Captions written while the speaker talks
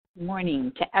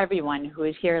morning to everyone who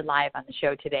is here live on the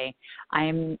show today. I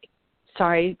am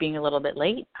sorry being a little bit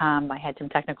late. I had some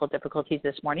technical difficulties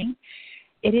this morning.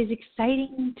 It is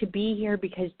exciting to be here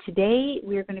because today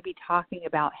we're going to be talking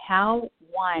about how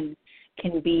one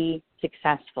can be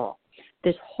successful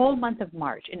this whole month of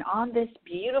March. And on this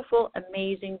beautiful,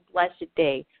 amazing, blessed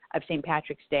day of St.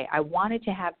 Patrick's Day, I wanted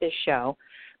to have this show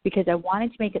because I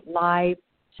wanted to make it live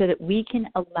so that we can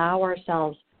allow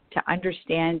ourselves to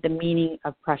understand the meaning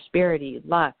of prosperity,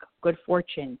 luck, good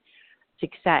fortune,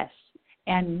 success.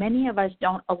 And many of us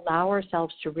don't allow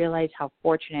ourselves to realize how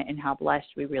fortunate and how blessed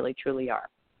we really truly are.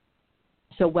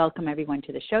 So welcome everyone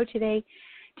to the show today.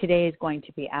 Today is going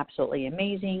to be absolutely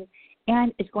amazing,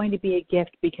 and it's going to be a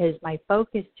gift because my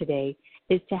focus today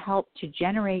is to help to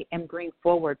generate and bring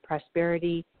forward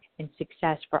prosperity and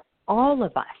success for all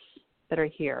of us that are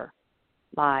here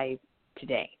live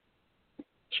today.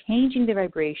 Changing the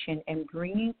vibration and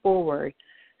bringing forward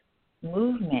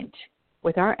movement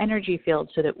with our energy field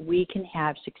so that we can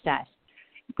have success.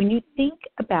 When you think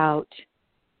about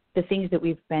the things that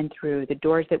we've been through, the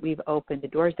doors that we've opened, the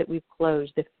doors that we've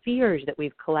closed, the fears that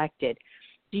we've collected,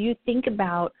 do you think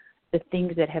about the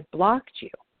things that have blocked you?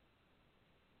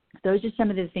 Those are some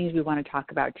of the things we want to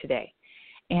talk about today.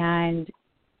 And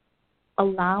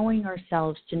allowing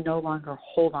ourselves to no longer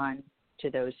hold on to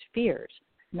those fears,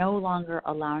 no longer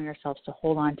allowing ourselves to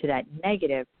hold on to that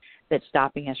negative that's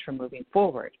stopping us from moving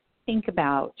forward. Think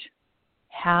about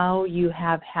how you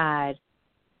have had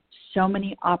so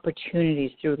many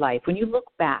opportunities through life. When you look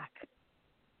back,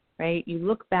 right, you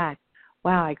look back,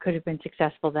 wow, I could have been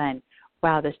successful then.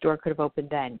 Wow, this door could have opened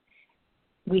then.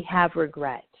 We have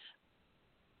regrets.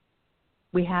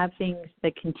 We have things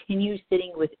that continue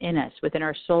sitting within us, within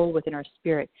our soul, within our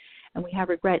spirit, and we have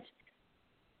regrets.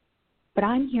 But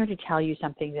I'm here to tell you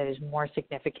something that is more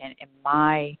significant in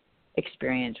my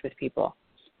experience with people.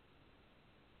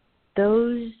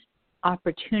 Those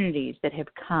opportunities that have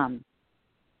come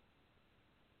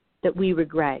that we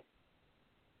regret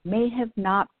may have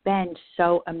not been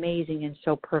so amazing and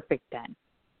so perfect then.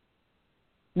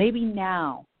 Maybe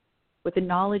now, with the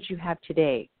knowledge you have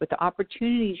today, with the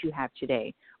opportunities you have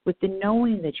today, with the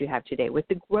knowing that you have today, with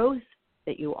the growth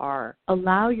that you are,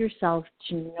 allow yourself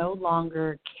to no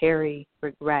longer carry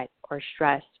regret or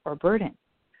stress or burden.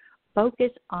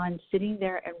 Focus on sitting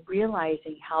there and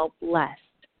realizing how blessed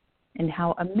and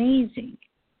how amazing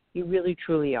you really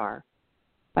truly are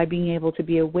by being able to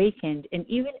be awakened and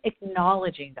even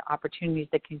acknowledging the opportunities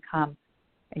that can come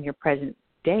in your present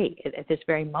day at this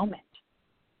very moment.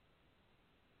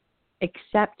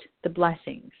 Accept the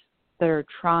blessings that are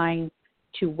trying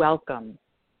to welcome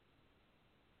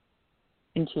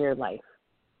into your life.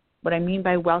 What I mean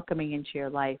by welcoming into your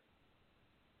life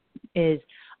is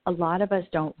a lot of us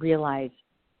don't realize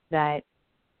that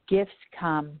gifts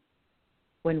come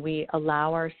when we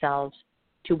allow ourselves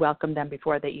to welcome them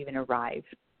before they even arrive.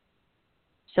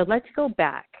 So let's go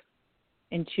back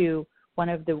into one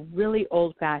of the really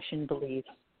old-fashioned beliefs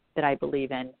that I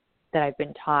believe in, that I've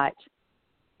been taught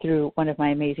through one of my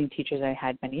amazing teachers I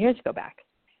had many years ago back.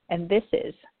 And this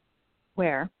is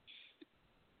where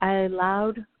I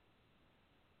allowed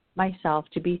myself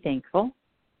to be thankful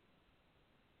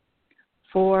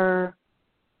for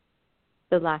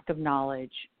the lack of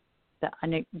knowledge,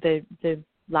 the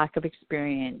lack of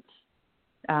experience,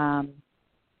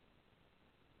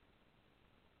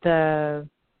 the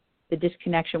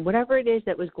disconnection, whatever it is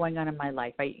that was going on in my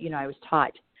life. I was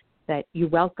taught that you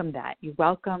welcome that. You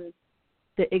welcome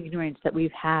the ignorance that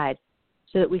we've had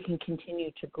so that we can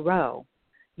continue to grow.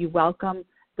 You welcome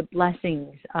the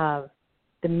blessings of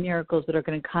the miracles that are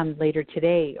going to come later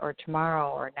today or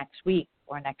tomorrow or next week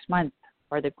or next month,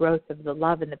 or the growth of the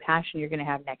love and the passion you're going to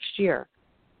have next year.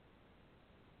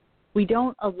 We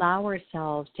don't allow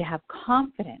ourselves to have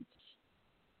confidence,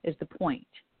 is the point.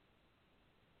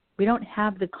 We don't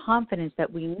have the confidence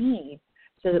that we need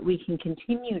so that we can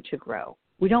continue to grow.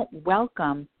 We don't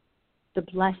welcome the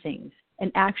blessings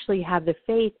and actually have the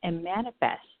faith and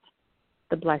manifest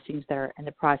the blessings that are in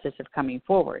the process of coming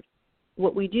forward.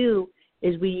 What we do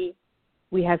is we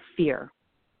have fear.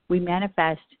 We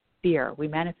manifest fear. We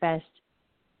manifest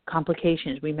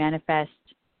complications. We manifest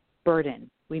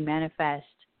burden. We manifest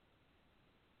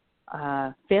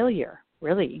failure,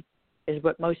 really, is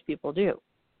what most people do.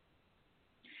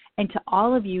 And to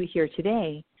all of you here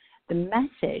today, the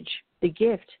message, the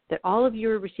gift that all of you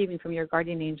are receiving from your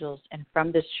guardian angels and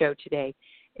from this show today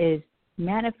is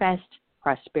manifest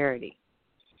prosperity.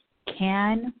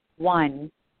 Can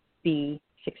one be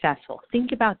successful?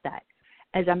 Think about that.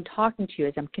 As I'm talking to you,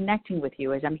 as I'm connecting with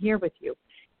you, as I'm here with you,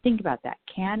 think about that.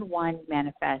 Can one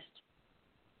manifest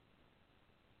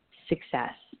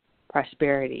success?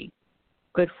 prosperity,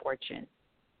 good fortune,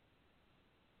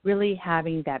 really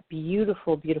having that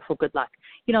beautiful, beautiful good luck.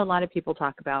 You know, a lot of people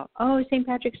talk about, oh, St.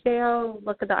 Patrick's Day, oh,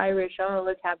 look at the Irish, oh,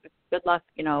 let's have good luck,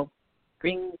 you know,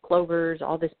 green clovers,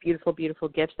 all this beautiful, beautiful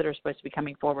gifts that are supposed to be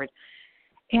coming forward.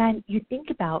 And you think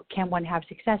about, can one have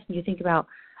success? And you think about,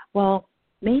 well,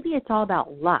 maybe it's all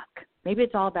about luck. Maybe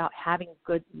it's all about having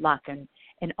good luck. And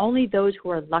only those who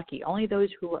are lucky, only those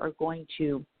who are going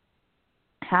to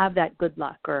have that good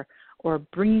luck or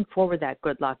bringing forward that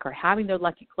good luck or having their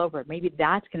lucky clover, maybe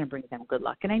that's going to bring them good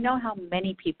luck. And I know how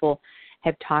many people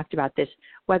have talked about this,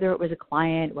 whether it was a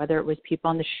client, whether it was people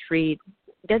on the street.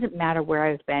 It doesn't matter where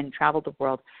I've been, traveled the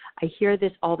world. I hear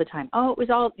this all the time. Oh, it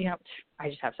was all, you know, I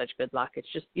just have such good luck.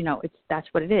 It's just, you know, that's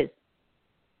what it is.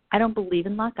 I don't believe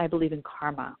in luck. I believe in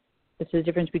karma. This is the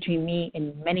difference between me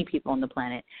and many people on the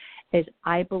planet, is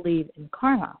I believe in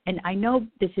karma. And I know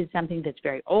this is something that's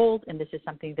very old, and this is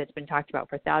something that's been talked about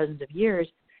for thousands of years.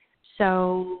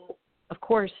 So, of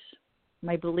course,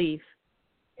 my belief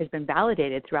has been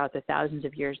validated throughout the thousands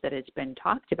of years that it's been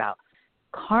talked about.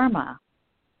 Karma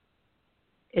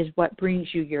is what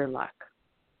brings you your luck,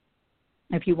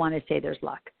 if you want to say there's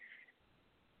luck.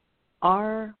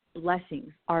 Our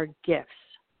blessings, our gifts,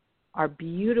 our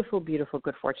beautiful, beautiful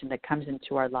good fortune that comes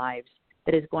into our lives,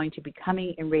 that is going to be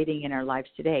coming and radiating in our lives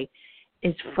today,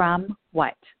 is from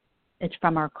what? It's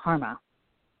from our karma.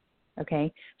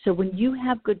 Okay? So when you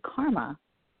have good karma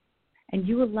and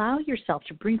you allow yourself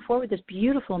to bring forward this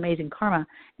beautiful, amazing karma,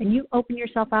 and you open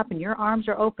yourself up and your arms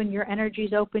are open, your energy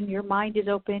is open, your mind is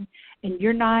open, and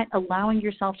you're not allowing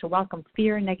yourself to welcome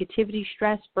fear, negativity,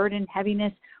 stress, burden,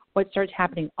 heaviness, what starts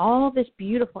happening? All this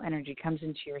beautiful energy comes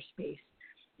into your space,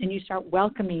 and you start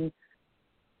welcoming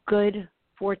good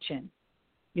fortune.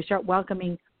 You start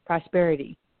welcoming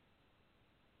prosperity.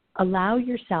 Allow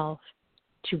yourself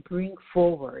to bring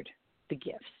forward the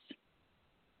gifts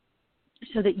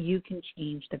so that you can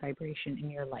change the vibration in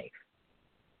your life.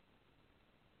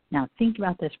 Now, think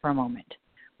about this for a moment.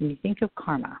 When you think of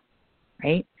karma,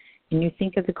 right, and you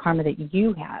think of the karma that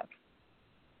you have,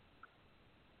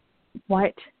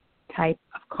 what type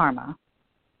of karma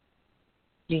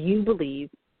do you believe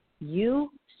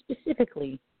you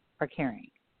specifically are carrying?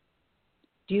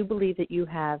 Do you believe that you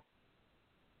have,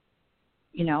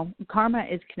 you know, karma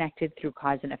is connected through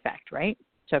cause and effect, right?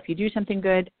 So if you do something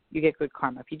good, you get good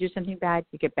karma. If you do something bad,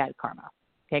 you get bad karma.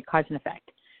 Okay, cause and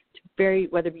effect. It's very,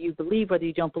 whether you believe, whether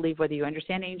you don't believe, whether you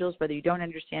understand angels, whether you don't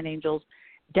understand angels,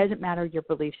 doesn't matter your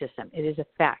belief system. It is a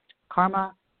fact.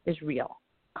 Karma is real.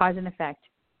 Cause and effect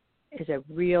is a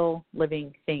real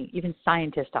living thing. Even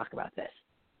scientists talk about this.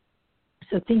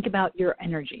 So think about your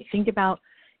energy. Think about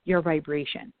your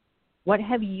vibration. What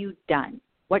have you done?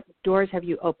 What doors have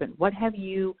you opened? What have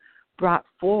you brought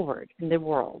forward in the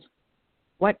world?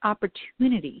 What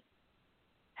opportunity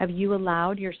have you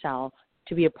allowed yourself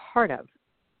to be a part of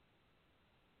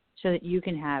so that you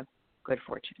can have good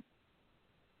fortune,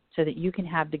 so that you can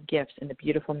have the gifts and the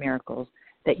beautiful miracles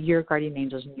that your guardian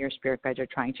angels and your spirit guides are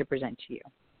trying to present to you,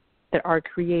 that our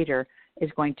Creator is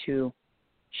going to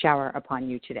shower upon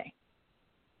you today?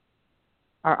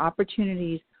 Our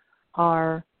opportunities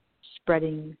are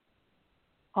spreading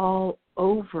all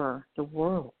over the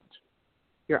world.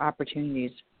 Your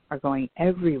opportunities are going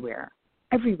everywhere,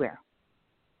 everywhere.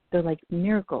 They're like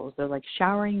miracles. They're like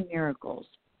showering miracles,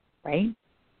 right?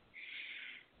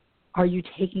 Are you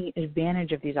taking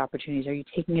advantage of these opportunities? Are you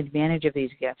taking advantage of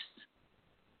these gifts?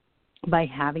 By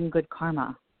having good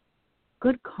karma.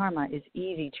 Good karma is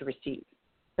easy to receive,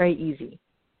 very easy.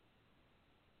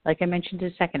 Like I mentioned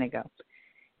a second ago,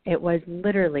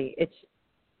 it's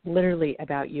literally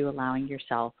about you allowing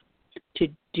yourself to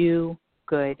do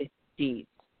good deeds.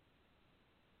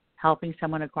 Helping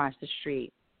someone across the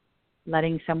street,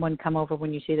 letting someone come over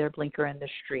when you see their blinker in the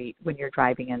street, when you're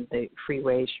driving in the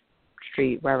freeway,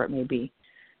 street, wherever it may be.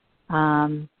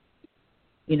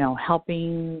 You know,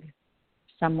 helping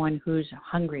someone who's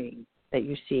hungry that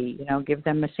you see, you know, give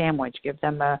them a sandwich, give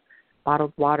them a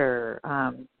bottled water,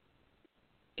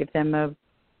 give them a,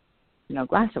 you know,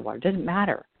 glass of water. It doesn't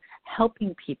matter.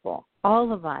 Helping people.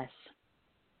 All of us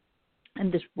in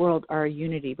this world are a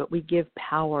unity, but we give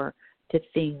power to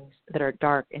things that are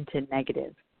dark and to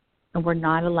negative. And we're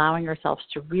not allowing ourselves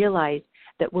to realize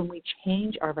that when we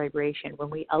change our vibration, when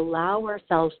we allow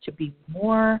ourselves to be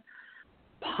more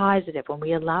positive, when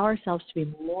we allow ourselves to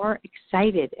be more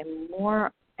excited and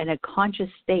more in a conscious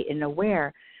state and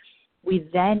aware, we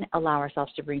then allow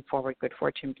ourselves to bring forward good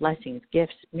fortune, blessings,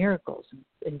 gifts, miracles,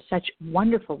 and such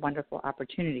wonderful, wonderful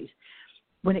opportunities.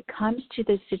 When it comes to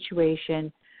this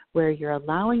situation where you're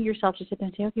allowing yourself to sit there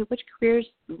and say, okay, which careers,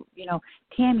 you know,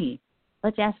 Tammy,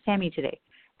 let's ask Tammy today.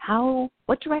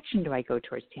 What direction do I go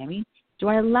towards, Tammy? Do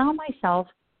I allow myself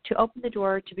to open the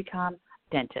door to become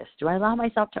a dentist? Do I allow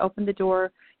myself to open the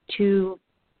door to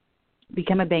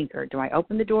become a banker? Do I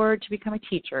open the door to become a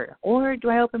teacher? Or do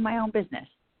I open my own business?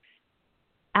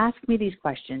 Ask me these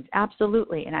questions,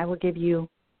 absolutely, and I will give you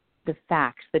the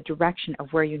facts, the direction of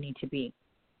where you need to be.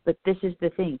 But this is the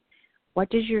thing. What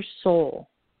does your soul,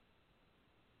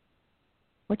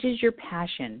 what does your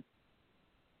passion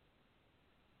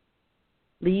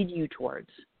lead you towards?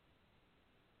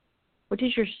 What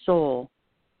does your soul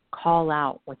call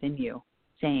out within you,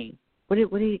 saying?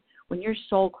 When your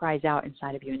soul cries out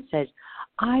inside of you and says,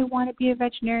 I want to be a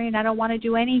veterinarian, I don't want to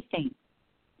do anything.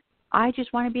 I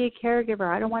just want to be a caregiver,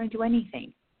 I don't want to do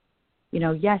anything.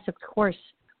 Yes, of course,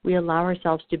 we allow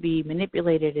ourselves to be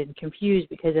manipulated and confused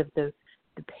because of the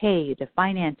pay, the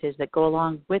finances that go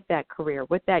along with that career,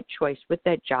 with that choice, with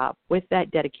that job, with that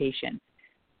dedication.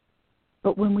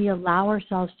 But when we allow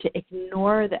ourselves to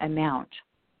ignore the amount,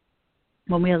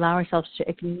 when we allow ourselves to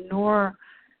ignore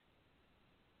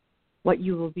what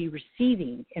you will be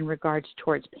receiving in regards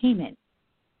towards payment,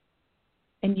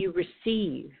 and you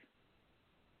receive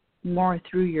more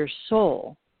through your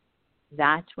soul,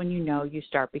 that's when you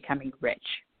start becoming rich.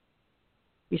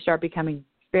 You start becoming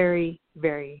you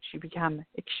become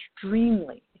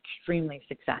extremely, extremely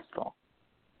successful.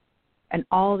 And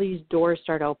all these doors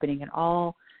start opening and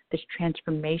all this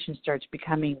transformation starts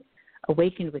becoming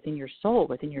awakened within your soul,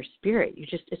 within your spirit.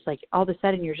 It's like all of a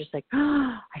sudden you're just like,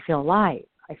 I feel alive.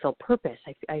 I feel purpose.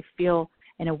 I feel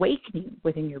an awakening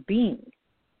within your being.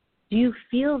 Do you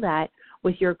feel that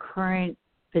with your current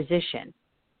position?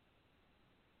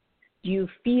 Do you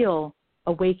feel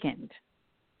awakened?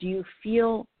 Do you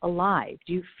feel alive?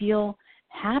 Do you feel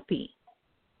happy?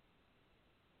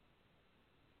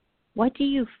 What do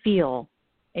you feel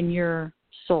in your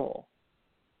soul?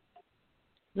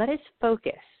 Let us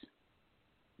focus.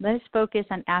 Let us focus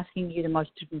on asking you the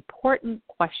most important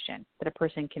question that a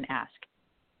person can ask.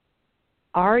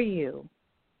 Are you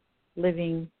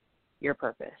living your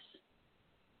purpose?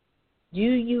 Do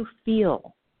you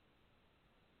feel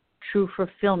true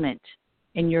fulfillment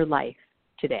in your life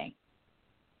today?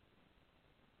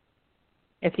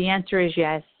 If the answer is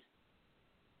yes,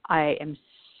 I am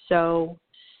so,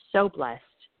 so blessed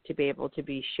to be able to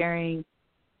be sharing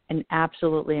an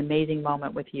absolutely amazing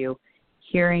moment with you,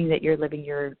 hearing that you're living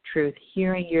your truth,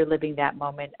 hearing you're living that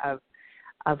moment of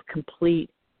complete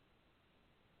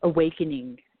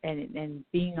awakening and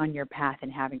being on your path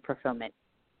and having fulfillment.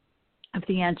 If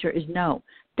the answer is no,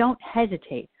 don't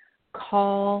hesitate.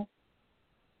 Call,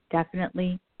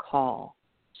 definitely call,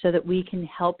 so that we can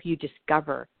help you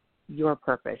discover your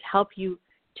purpose, help you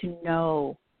to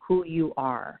know who you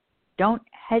are. Don't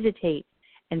hesitate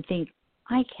and think,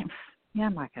 I'm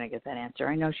not going to get that answer.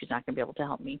 I know she's not going to be able to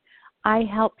help me. I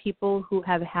help people who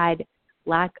have had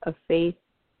lack of faith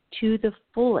to the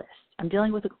fullest. I'm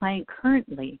dealing with a client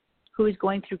currently who is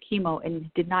going through chemo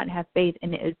and did not have faith,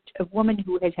 and a woman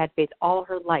who has had faith all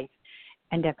her life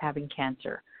ended up having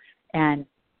cancer. And,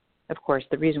 of course,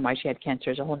 the reason why she had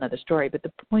cancer is a whole other story. But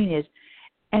the point is,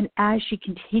 and as she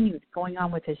continued going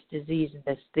on with this disease and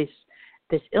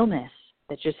this illness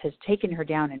that just has taken her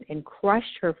down and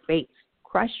crushed her faith,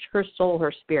 crushed her soul,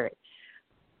 her spirit,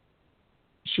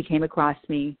 she came across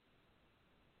me,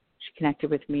 she connected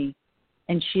with me,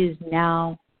 and she has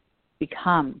now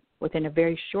become, within a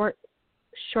very short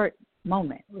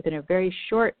moment,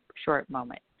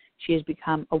 she has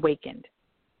become awakened,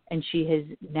 and she has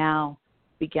now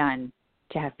begun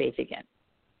to have faith again.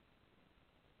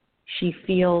 She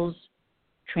feels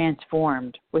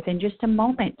transformed within just a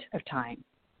moment of time,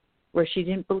 where she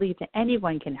didn't believe that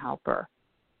anyone can help her.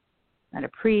 Not a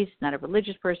priest, not a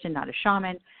religious person, not a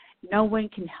shaman. No one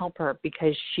can help her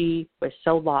because she was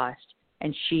so lost,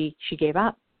 and she gave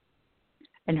up.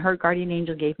 And her guardian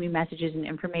angel gave me messages and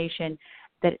information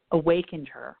that awakened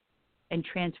her and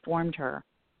transformed her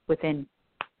within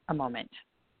a moment.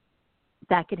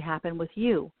 That could happen with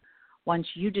you once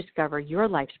you discover your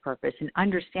life's purpose and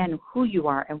understand who you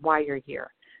are and why you're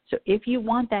here. So if you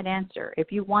want that answer,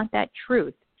 if you want that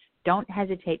truth, don't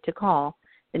hesitate to call.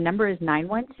 The number is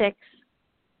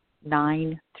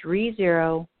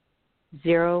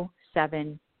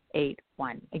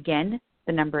 916-930-0781. Again,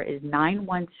 the number is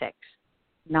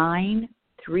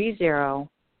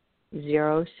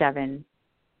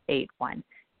 916-930-0781.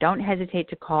 Don't hesitate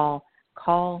to call.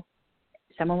 Call.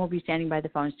 Someone will be standing by the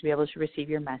phones to be able to receive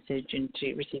your message and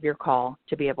to receive your call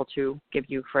to be able to give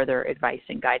you further advice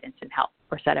and guidance and help,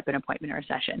 or set up an appointment or a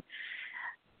session.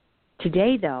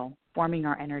 Today, though, forming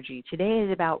our energy. Today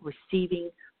is about receiving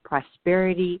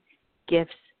prosperity,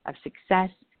 gifts of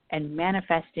success, and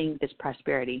manifesting this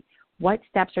prosperity. What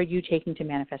steps are you taking to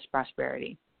manifest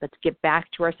prosperity? Let's get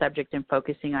back to our subject and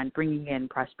focusing on bringing in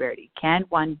prosperity. Can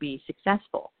one be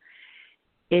successful?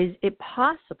 Is it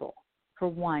possible for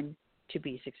one to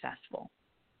be successful?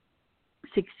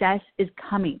 Success is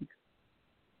coming.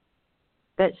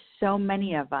 That so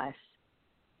many of us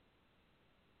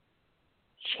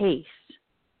chase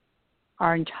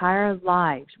our entire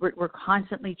lives. We're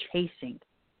constantly chasing.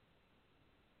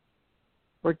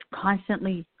 We're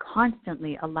constantly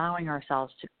allowing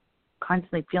ourselves to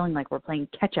constantly feeling like we're playing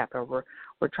catch up, or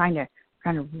we're trying to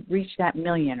reach that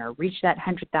million, or reach that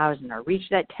 100,000, or reach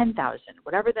that 10,000,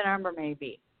 whatever the number may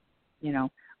be.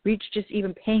 Reach just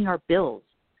even paying our bills.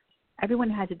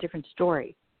 Everyone has a different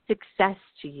story. Success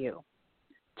to you.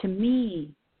 To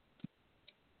me,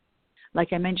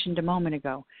 like I mentioned a moment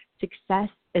ago, success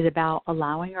is about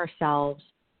allowing ourselves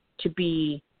to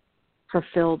be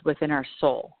fulfilled within our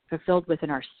soul, fulfilled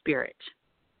within our spirit.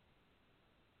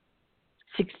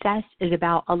 Success is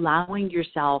about allowing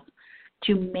yourself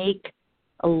to make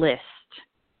a list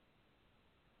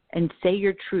and say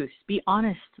your truth. Be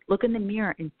honest. Look in the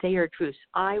mirror and say your truth.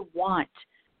 I want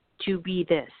to be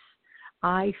this.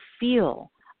 I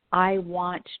feel I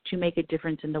want to make a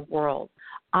difference in the world.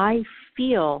 I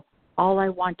feel all I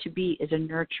want to be is a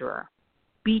nurturer.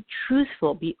 Be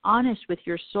truthful. Be honest with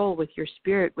your soul, with your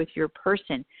spirit, with your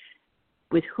person,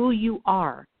 with who you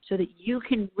are, so that you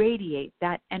can radiate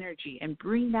that energy and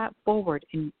bring that forward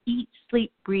and eat,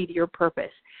 sleep, breathe your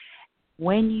purpose.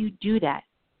 When you do that,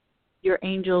 your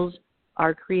angels,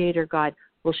 our Creator God,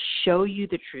 will show you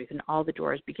the truth, and all the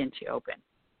doors begin to open.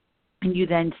 And you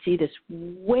then see this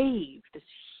wave, this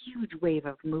huge wave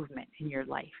of movement in your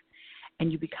life,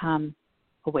 and you become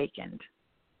awakened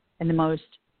in the most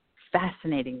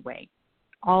fascinating way.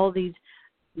 All these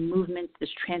movements, this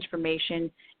transformation,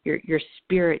 your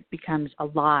spirit becomes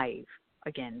alive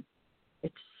again.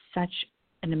 It's such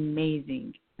an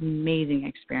amazing, amazing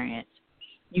experience.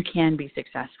 You can be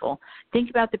successful. Think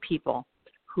about the people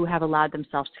who have allowed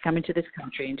themselves to come into this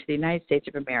country, into the United States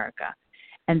of America,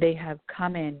 and they have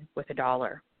come in with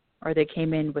 $1, or they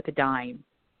came in with a dime.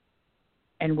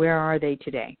 And where are they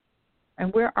today?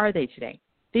 And where are they today?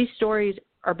 These stories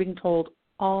are being told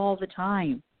all the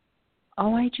time.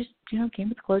 Oh, I just, came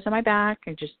with clothes on my back.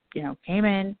 I just, came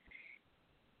in,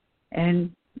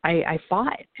 and I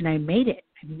fought, and I made it.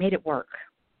 I made it work.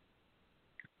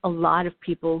 A lot of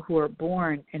people who are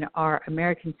born and are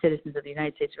American citizens of the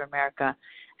United States of America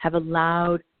have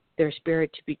allowed their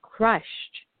spirit to be crushed,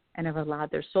 and have allowed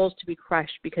their souls to be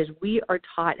crushed, because we are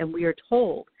taught and we are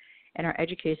told in our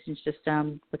education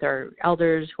system, with our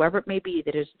elders, whoever it may be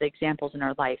that is the examples in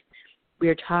our life, we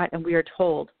are taught and we are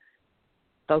told,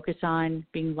 focus on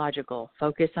being logical,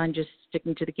 focus on just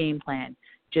sticking to the game plan,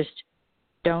 just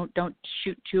don't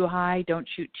shoot too high, don't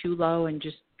shoot too low, and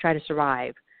just try to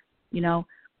survive.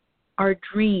 Our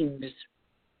dreams,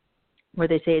 where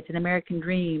they say it's an American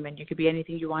dream and you could be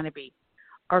anything you want to be,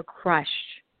 are crushed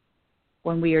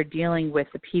when we are dealing with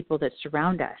the people that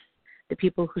surround us. The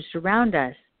people who surround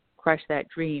us crush that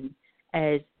dream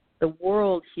as the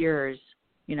world hears,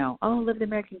 live the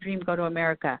American dream, go to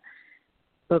America.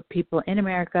 But people in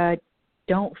America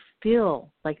don't feel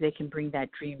like they can bring that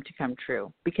dream to come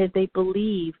true, because they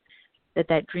believe that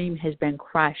that dream has been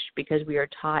crushed, because we are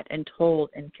taught and told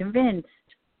and convinced,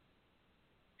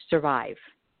 survive.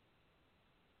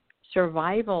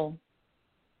 Survival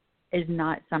is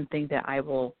not something that I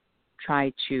will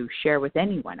try to share with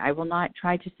anyone. I will not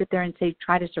try to sit there and say,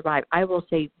 try to survive. I will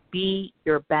say, be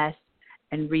your best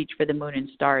and reach for the moon and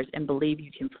stars and believe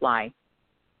you can fly.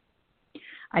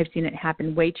 I've seen it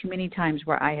happen way too many times,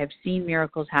 where I have seen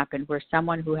miracles happen where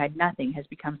someone who had nothing has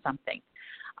become something.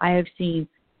 I have seen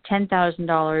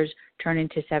 $10,000 turn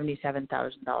into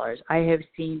 $77,000. I have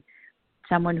seen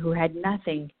someone who had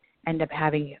nothing end up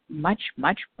having much,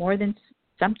 much more than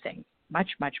something, much,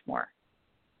 much more.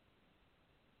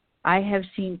 I have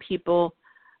seen people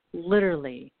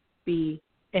literally be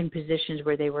in positions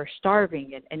where they were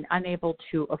starving and unable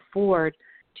to afford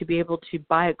to be able to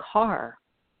buy a car,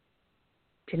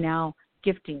 to now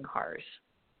gifting cars.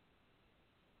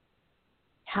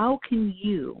 How can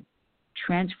you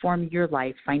transform your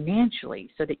life financially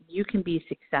so that you can be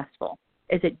successful?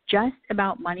 Is it just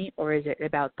about money, or is it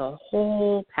about the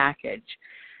whole package?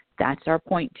 That's our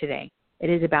point today. It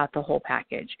is about the whole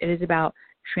package. It is about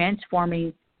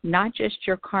transforming not just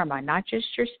your karma, not just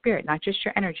your spirit, not just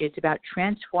your energy. It's about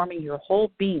transforming your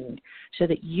whole being so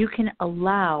that you can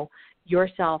allow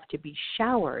yourself to be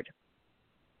showered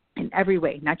in every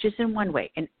way, not just in one way,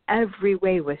 in every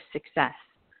way with success.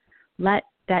 Let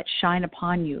that shine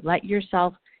upon you. Let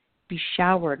yourself be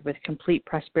showered with complete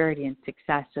prosperity and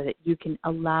success so that you can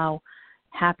allow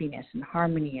happiness and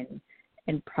harmony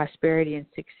and prosperity and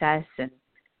success and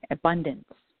abundance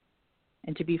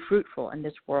and to be fruitful in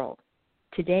this world.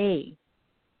 Today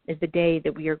is the day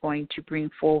that we are going to bring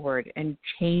forward and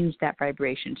change that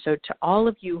vibration. So to all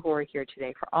of you who are here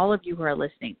today, for all of you who are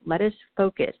listening, let us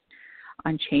focus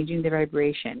on changing the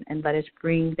vibration and let us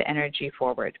bring the energy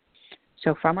forward.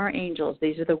 So from our angels,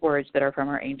 these are the words that are from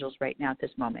our angels right now at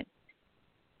this moment.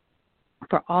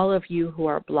 For all of you who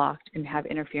are blocked and have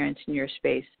interference in your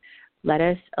space, let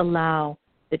us allow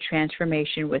the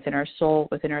transformation within our soul,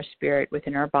 within our spirit,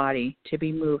 within our body to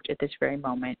be moved at this very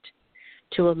moment,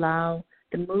 to allow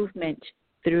the movement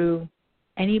through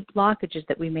any blockages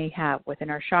that we may have within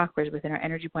our chakras, within our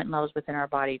energy point levels, within our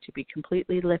body to be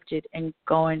completely lifted and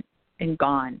going and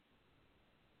gone,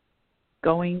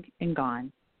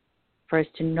 for us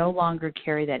to no longer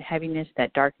carry that heaviness,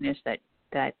 that darkness, that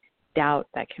doubt,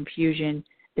 that confusion,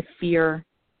 the fear,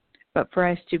 but for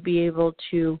us to be able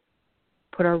to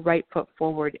put our right foot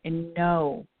forward and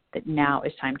know that now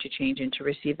is time to change and to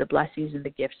receive the blessings and the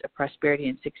gifts of prosperity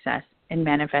and success and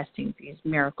manifesting these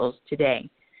miracles today.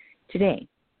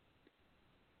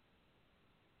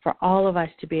 For all of us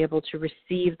to be able to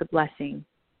receive the blessing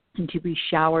and to be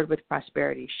showered with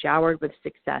prosperity, showered with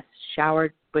success,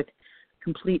 showered with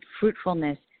complete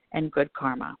fruitfulness and good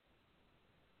karma.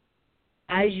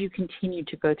 As you continue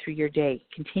to go through your day,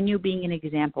 continue being an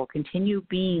example, continue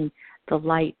being the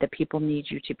light that people need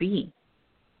you to be,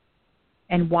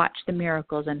 and watch the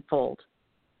miracles unfold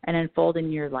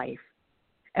in your life.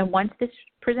 And once this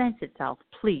presents itself,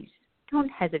 please don't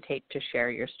hesitate to share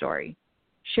your story.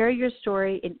 Share your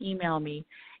story and email me.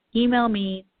 Email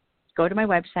me, go to my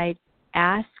website,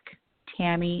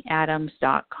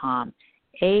 asktammyadams.com,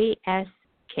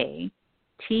 AskTammy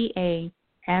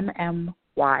Adams,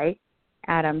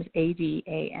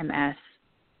 ADAMS.com,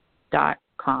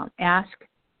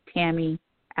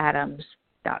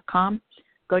 asktammyadams.com.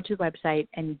 Go to the website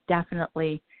and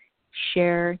definitely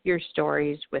share your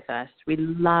stories with us. We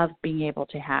love being able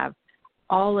to have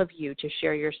all of you to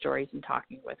share your stories and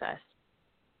talking with us.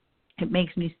 It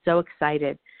makes me so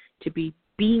excited to be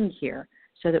being here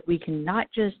so that we can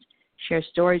not just share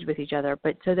stories with each other,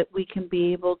 but so that we can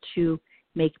be able to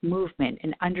make movement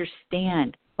and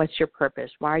understand what's your purpose,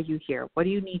 why are you here, what do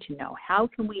you need to know, how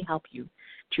can we help you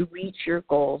to reach your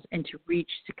goals and to reach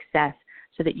success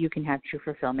so that you can have true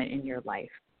fulfillment in your life.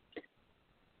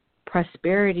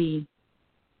 Prosperity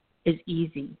is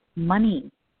easy.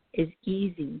 Money is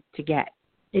easy to get.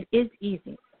 It is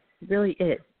easy. It really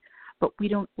is. But we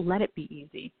don't let it be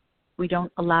easy. We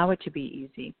don't allow it to be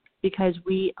easy because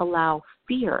we allow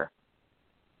fear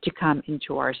to come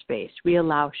into our space. We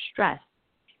allow stress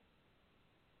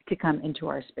to come into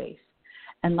our space.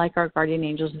 And like our guardian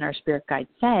angels and our spirit guide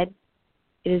said,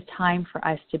 it is time for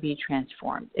us to be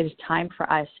transformed. It is time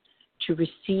for us to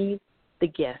receive the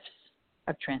gifts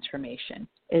of transformation.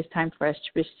 It is time for us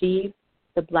to receive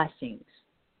the blessings.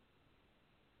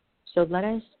 So let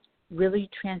us really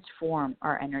transform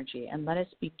our energy and let us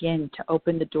begin to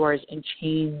open the doors and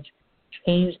change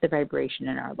the vibration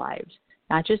in our lives,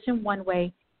 not just in one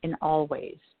way, in all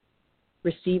ways.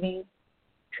 Receiving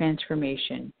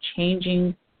transformation,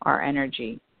 changing our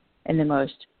energy in the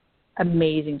most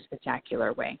amazing,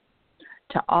 spectacular way.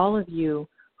 To all of you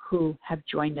who have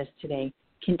joined us today,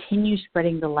 continue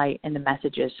spreading the light and the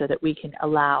messages so that we can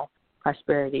allow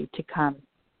prosperity to come,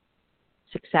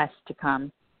 success to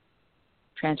come,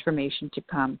 transformation to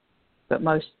come, but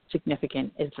most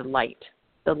significant is the light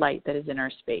that is in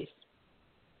our space.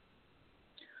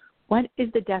 What is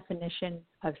the definition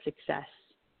of success?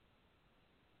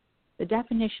 The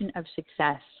definition of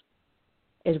success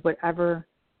is whatever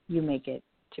you make it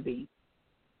to be.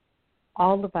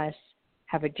 All of us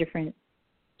have a different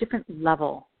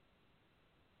level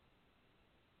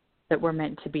that we're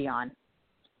meant to be on.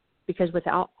 Because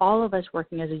without all of us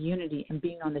working as a unity and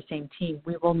being on the same team,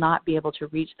 we will not be able to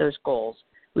reach those goals.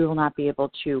 We will not be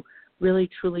able to really,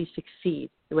 truly succeed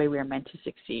the way we are meant to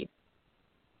succeed.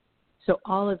 So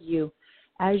all of you,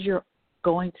 as you're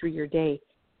going through your day,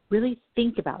 really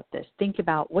think about this. Think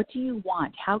about, what do you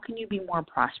want? How can you be more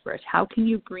prosperous? How can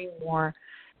you bring more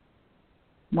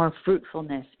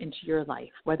fruitfulness into your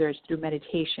life, whether it's through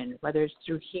meditation, whether it's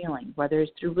through healing, whether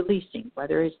it's through releasing,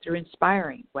 whether it's through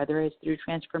inspiring, whether it's through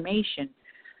transformation,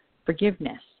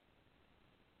 forgiveness,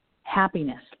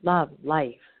 happiness, love,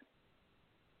 life.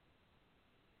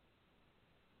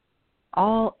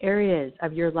 All areas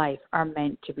of your life are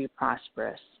meant to be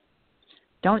prosperous.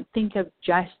 Don't think of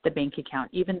just the bank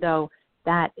account, even though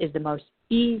that is the most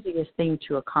easiest thing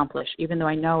to accomplish, even though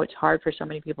I know it's hard for so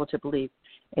many people to believe.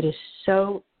 It is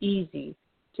so easy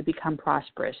to become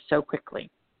prosperous so quickly.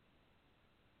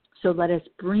 So let us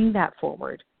bring that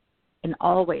forward in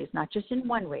all ways, not just in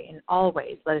one way, in all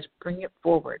ways. Let us bring it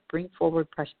forward. Bring forward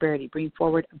prosperity. Bring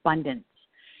forward abundance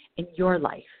in your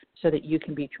life so that you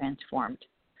can be transformed.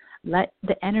 Let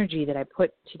the energy that I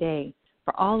put today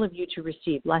for all of you to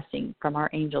receive blessing from our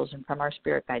angels and from our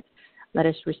spirit guides, let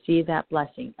us receive that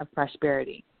blessing of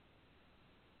prosperity.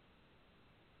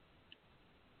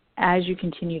 As you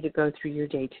continue to go through your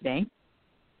day today,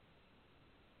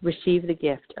 receive the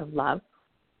gift of love.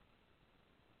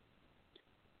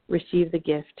 Receive the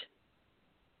gift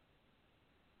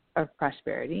of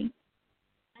prosperity.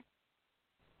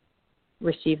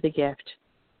 Receive the gift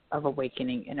of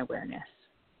awakening and awareness.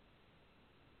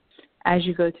 As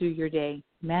you go through your day,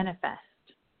 manifest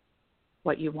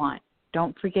what you want.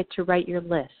 Don't forget to write your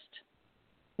list.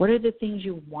 What are the things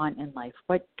you want in life?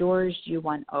 What doors do you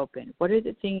want open? What are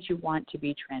the things you want to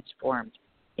be transformed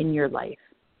in your life?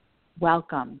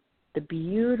 Welcome the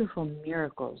beautiful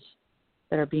miracles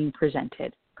that are being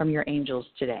presented from your angels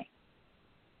today.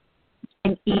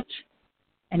 And each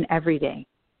and every day,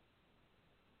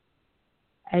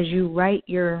 as you write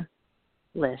your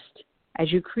list,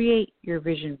 as you create your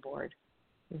vision board,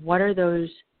 what are those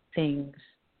things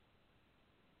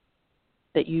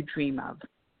that you dream of?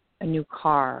 A new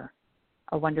car,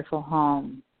 a wonderful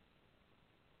home,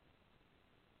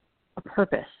 a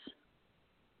purpose,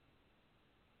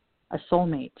 a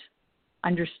soulmate,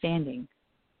 understanding,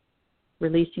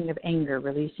 releasing of anger,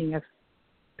 releasing of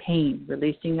pain,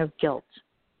 releasing of guilt.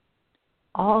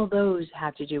 All those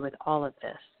have to do with all of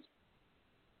this.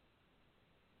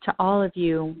 To all of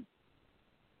you,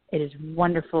 it is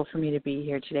wonderful for me to be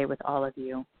here today with all of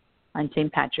you on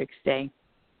St. Patrick's Day.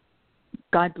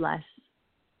 God bless.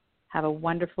 Have a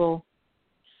wonderful,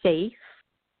 safe,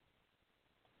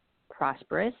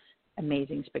 prosperous,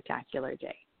 amazing, spectacular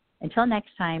day. Until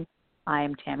next time, I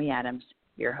am Tammy Adams,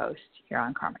 your host here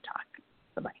on Karma Talk.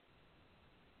 Bye-bye.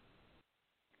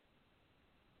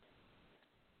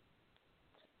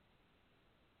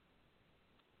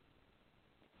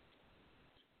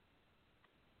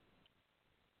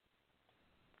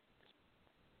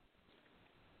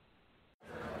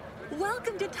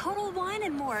 Welcome to Total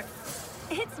Wine & More.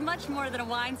 It's much more than a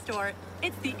wine store.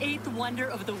 It's the 8th wonder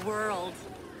of the world.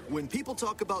 When people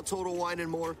talk about Total Wine &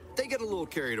 More, they get a little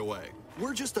carried away.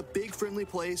 We're just a big, friendly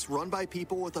place run by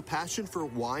people with a passion for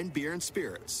wine, beer, and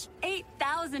spirits.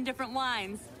 8,000 different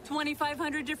wines,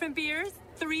 2,500 different beers,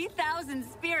 3,000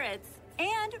 spirits,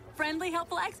 and friendly,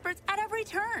 helpful experts at every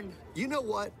turn. You know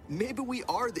what? Maybe we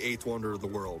are the 8th wonder of the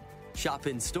world. Shop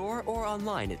in store or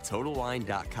online at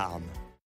TotalWine.com.